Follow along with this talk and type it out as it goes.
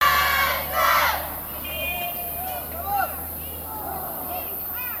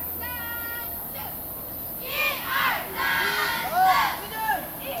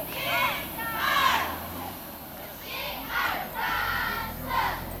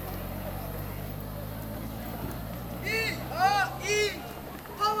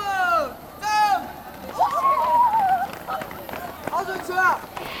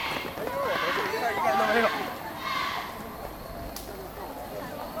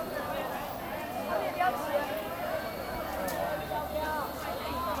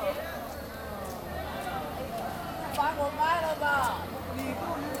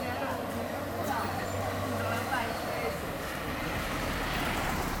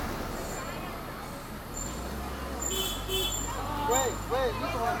喂，你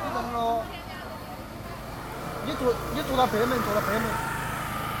等咯，你坐到北门，坐到北门。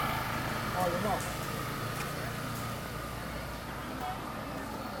哦，有吗？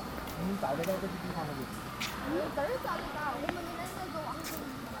你带得到这些地方了不？这儿找得到，我们的那个网红，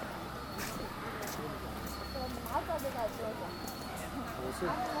哪找得到这个？不是。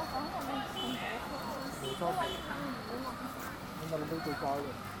我刚刚没听过。我万一看路嘛。那个都最高的。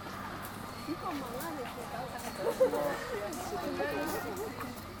你好忙啊，这是。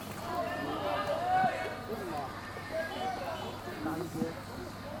为什么？哪一些？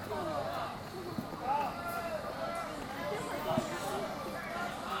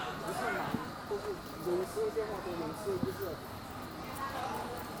不是嘛，都是有时间嘛，都有时就是。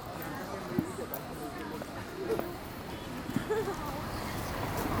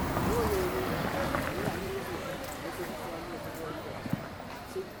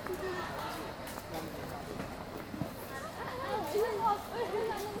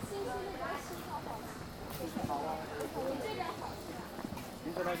你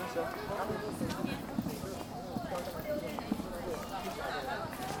这那个是？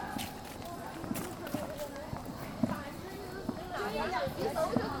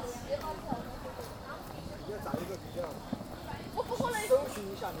我不可能。搜寻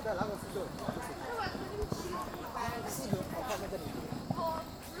一下你在哪个市州？4个好看在这里。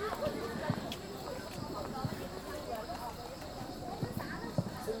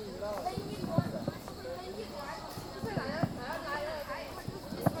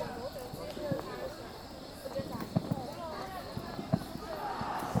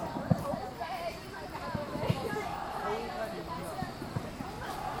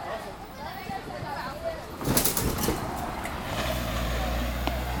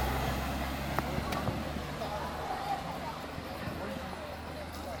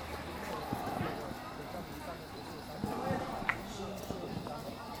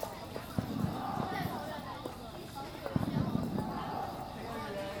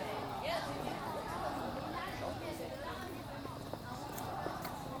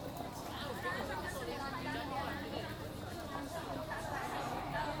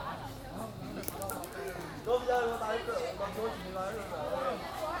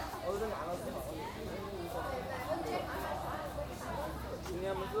今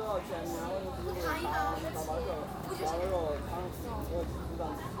年不是前年我们自己上大巴车，完了哟，我组长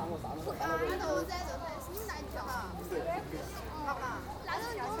喊我上了。那我在这才是你来去哈。好吧。那都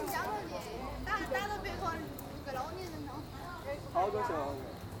我们讲了的，打到别个个老年人了。好搞笑。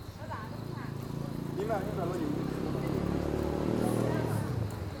你们在哪里？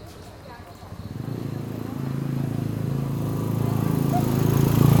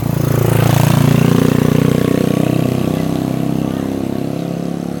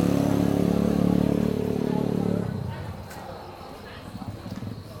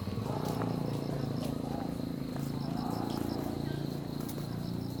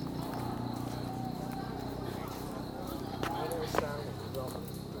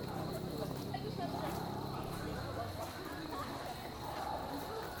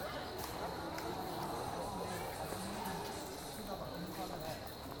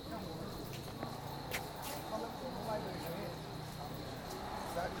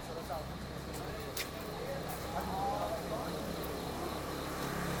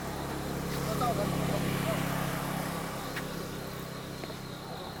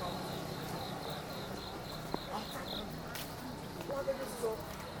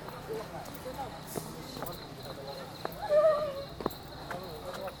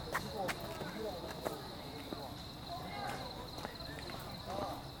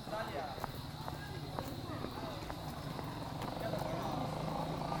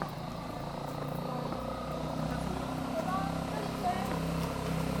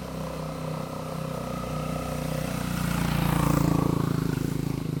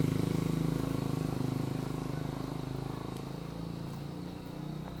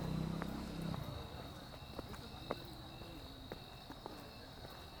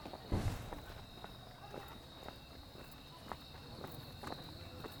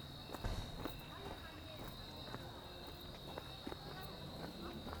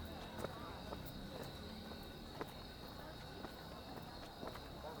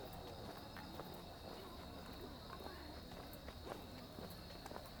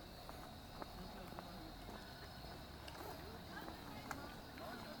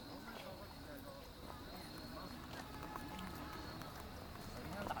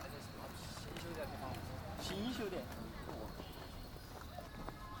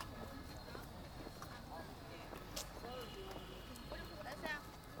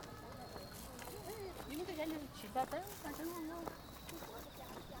去打灯，打灯笼。